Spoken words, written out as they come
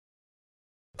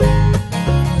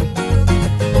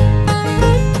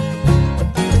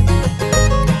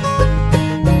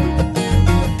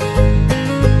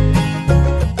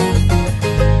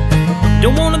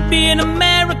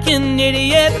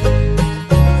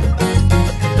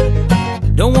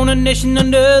a nation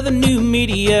under the new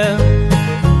media.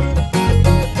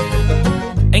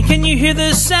 And can you hear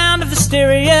the sound of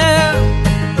hysteria?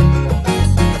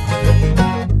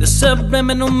 The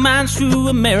subliminal minds through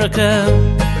America.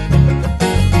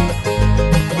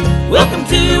 Welcome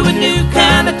to a new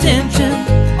kind of tension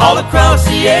all across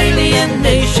the alien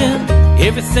nation.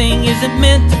 Everything isn't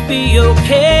meant to be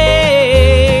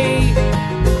okay.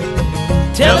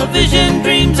 Television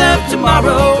dreams of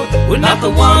tomorrow. We're not the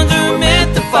ones who are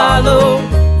meant to follow.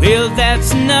 Well,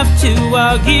 that's enough to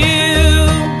argue.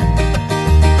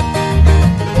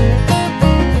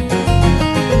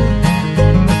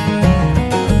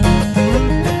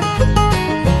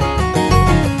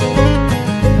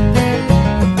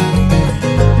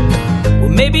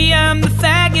 Maybe I'm the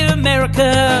faggot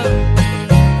America.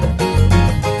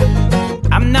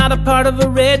 I'm not a part of a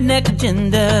redneck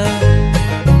agenda.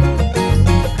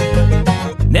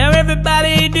 Now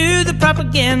everybody do the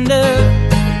propaganda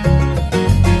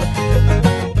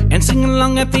and sing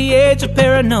along at the edge of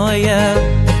paranoia.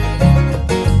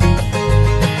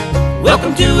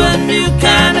 Welcome to a new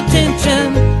kind of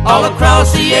tension all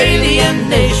across the alien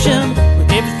nation,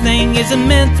 where everything isn't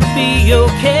meant to be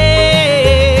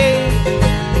okay.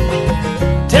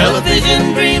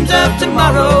 Television dreams of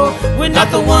tomorrow. We're not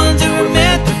the ones who are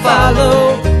meant to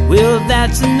follow. Well,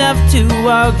 that's enough to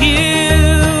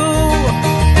argue.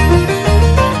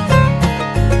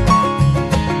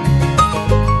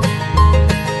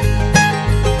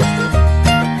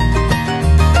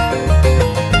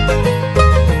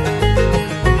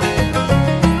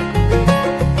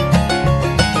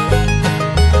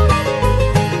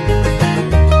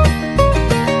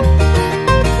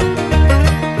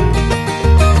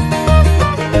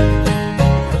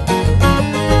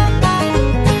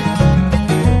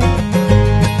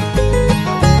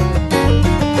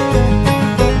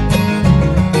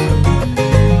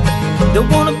 Don't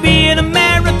wanna be an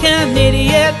American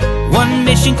idiot, one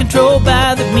nation controlled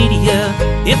by the media.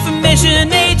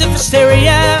 Information age of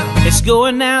hysteria, it's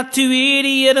going out to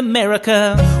idiot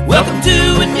America. Welcome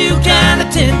to a new kind of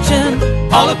tension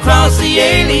all across the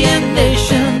alien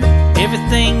nation.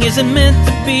 Everything isn't meant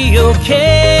to be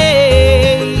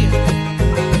okay.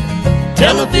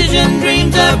 Television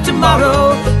dreams of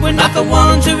tomorrow. We're not the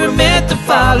ones who are meant to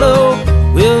follow.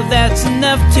 Well, that's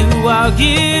enough to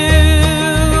argue.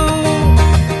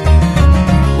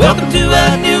 Welcome to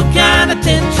a new kind of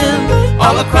tension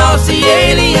all across the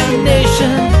alien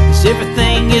nation, 'cause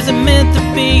everything isn't meant to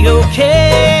be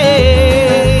okay.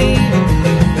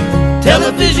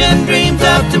 Television dreams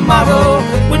of tomorrow.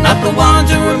 We're not the ones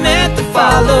who are meant to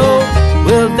follow.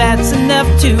 Well, that's enough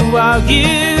to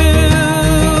argue.